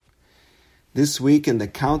This week in the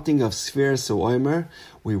counting of Tiferes Omer,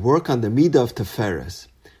 we work on the Midah of Tiferes.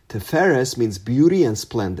 Tiferes means beauty and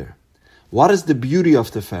splendor. What is the beauty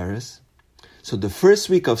of Tiferes? So the first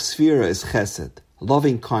week of Sphira is Chesed,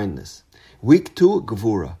 loving kindness. Week 2,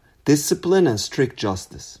 Gevura, discipline and strict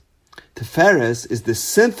justice. Tiferes is the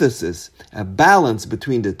synthesis, a balance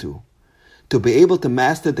between the two. To be able to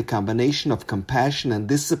master the combination of compassion and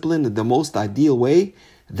discipline in the most ideal way,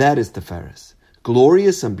 that is Tiferes,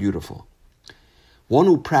 glorious and beautiful. One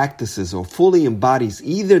who practices or fully embodies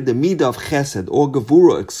either the Midah of Chesed or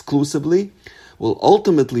Gevura exclusively will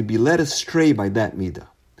ultimately be led astray by that Midah.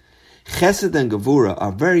 Chesed and Gevura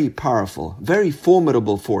are very powerful, very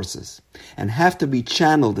formidable forces, and have to be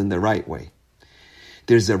channeled in the right way.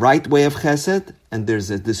 There's a right way of Chesed, and there's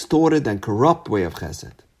a distorted and corrupt way of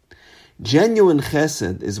Chesed. Genuine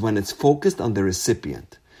Chesed is when it's focused on the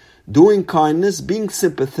recipient, doing kindness, being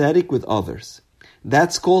sympathetic with others.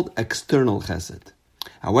 That's called external Chesed.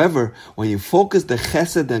 However, when you focus the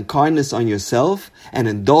Chesed and kindness on yourself and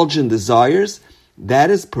indulge in desires,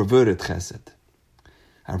 that is perverted Chesed.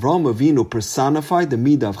 Avraham Avinu personified the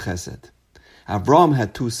Midah of Chesed. Avraham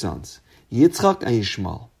had 2 sons, Yitzchak and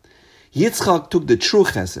Yishmael. Yitzchak took the true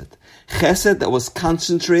Chesed, Chesed that was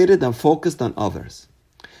concentrated and focused on others.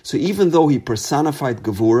 So even though he personified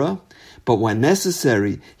Gevura, but when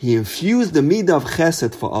necessary, he infused the Midah of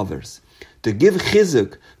Chesed for others, to give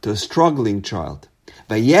chizuk to a struggling child.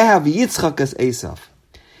 Vayehav Yitzchak as Esav.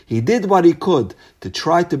 He did what he could to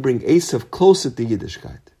try to bring Esav closer to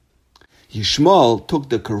Yiddishkeit. Yishmael took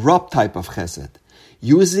the corrupt type of Chesed,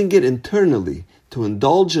 using it internally to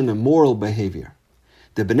indulge in immoral behavior.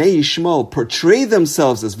 The Bnei Yishmael portray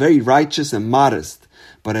themselves as very righteous and modest,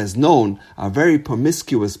 but as known are very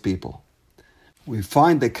promiscuous people. We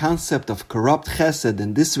find the concept of corrupt Chesed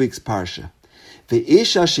in this week's parsha.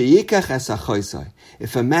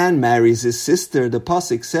 If a man marries his sister, the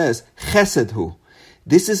pasuk says, Chesed hu.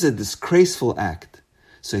 This is a disgraceful act.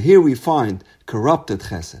 So here we find corrupted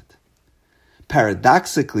Chesed.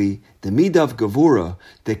 Paradoxically, the Midah of Gevura,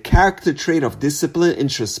 the character trait of discipline,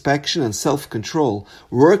 introspection, and self-control,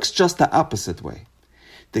 works just the opposite way.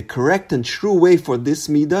 The correct and true way for this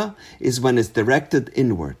Midah is when it's directed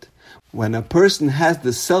inward, when a person has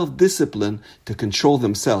the self-discipline to control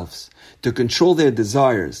themselves, to control their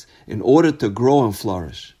desires in order to grow and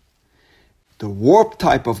flourish. The warped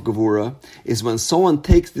type of Gevura is when someone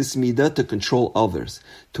takes this Midah to control others,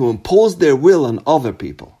 to impose their will on other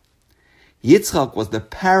people. Yitzchak was the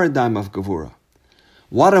paradigm of Gevura.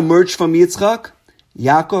 What emerged from Yitzchak?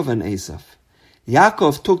 Yaakov and Esav.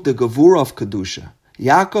 Yaakov took the Gevura of Kedusha,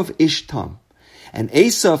 Yaakov ish tam, and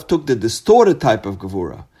Esav took the distorted type of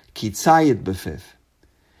Gevura, Kitzayit befiv.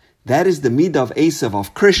 That is the Midah of Esav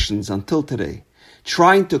of Christians until today,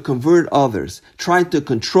 trying to convert others, trying to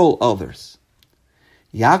control others.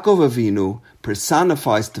 Yaakov Avinu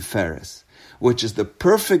personifies Tiferes, which is the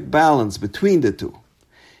perfect balance between the two.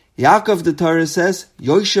 Yaakov, the Torah says,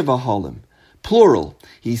 Yoshev Ahalim, plural,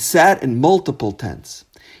 he sat in multiple tents.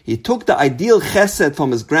 He took the ideal Chesed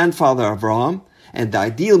from his grandfather Avraham and the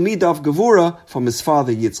ideal Midah of Gevura from his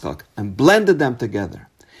father Yitzchak and blended them together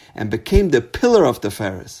and became the pillar of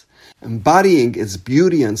Tiferes, embodying its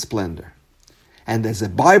beauty and splendor. And as a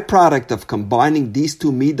byproduct of combining these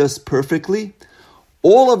two Midas perfectly,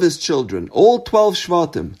 all of his children, all 12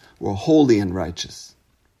 Shvatim, were holy and righteous.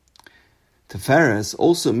 Tiferes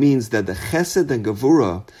also means that the Chesed and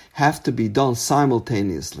Gevura have to be done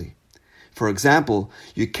simultaneously. For example,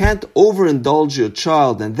 you can't overindulge your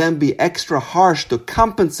child and then be extra harsh to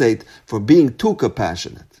compensate for being too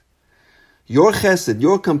compassionate. Your Chesed,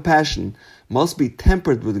 your compassion, must be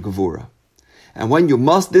tempered with Gevura. And when you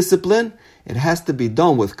must discipline, it has to be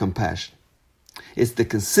done with compassion. It's the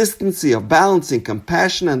consistency of balancing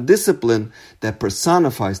compassion and discipline that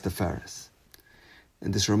personifies Tiferes.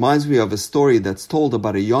 And this reminds me of a story that's told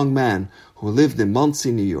about a young man who lived in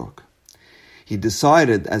Monsey, New York. He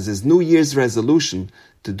decided as his New Year's resolution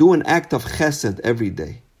to do an act of Chesed every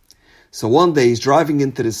day. So one day he's driving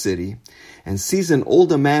into the city and sees an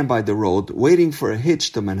older man by the road waiting for a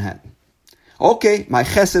hitch to Manhattan. Okay, my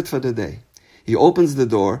Chesed for the day. He opens the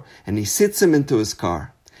door and he sits him into his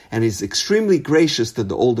car, and he's extremely gracious to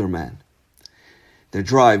the older man. They're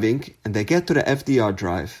driving and they get to the FDR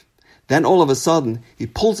drive. Then all of a sudden he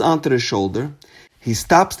pulls onto the shoulder, he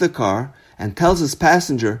stops the car and tells his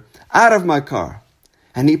passenger, "Out of my car."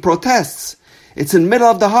 And he protests, "It's in the middle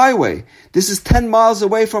of the highway. This is 10 miles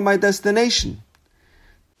away from my destination."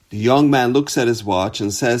 The young man looks at his watch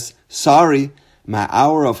and says, "Sorry, my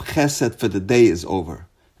hour of Chesed for the day is over.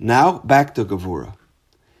 Now back to Gevura."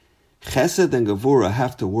 Chesed and Gevura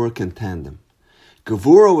have to work in tandem.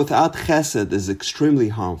 Gevura without chesed is extremely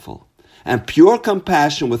harmful, and pure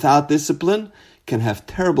compassion without discipline can have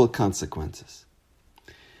terrible consequences.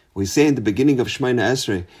 We say in the beginning of Shemona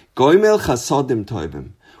Esrei, Goimel chasodim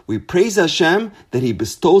toivim. We praise Hashem that He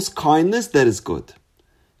bestows kindness that is good.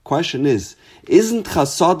 Question is, isn't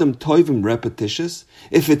chasodim toivim repetitious?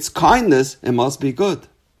 If it's kindness, it must be good.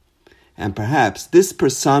 And perhaps this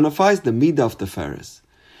personifies the midah of Tiferes.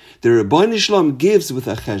 The Rebbeinu Shalom gives with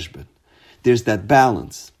a cheshbon. There's that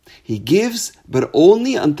balance. He gives, but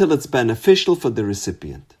only until it's beneficial for the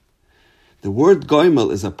recipient. The word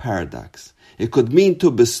goimel is a paradox. It could mean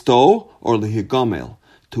to bestow or lehigomel,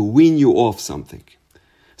 to wean you off something.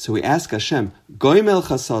 So we ask Hashem, goimel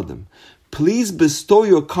chasadim, please bestow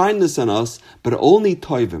your kindness on us, but only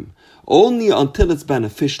toivim, only until it's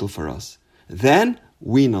beneficial for us. Then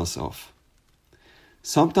wean us off.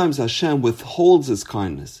 Sometimes Hashem withholds His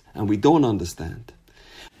kindness, and we don't understand.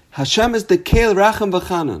 Hashem is the Keil Rachem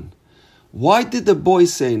V'Chanan. Why did the boy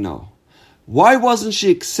say no? Why wasn't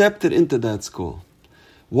she accepted into that school?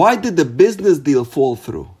 Why did the business deal fall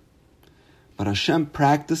through? But Hashem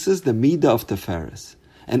practices the midah of Tiferes,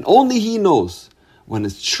 and only He knows when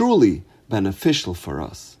it's truly beneficial for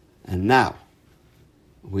us. And now,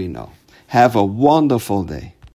 we know. Have a wonderful day.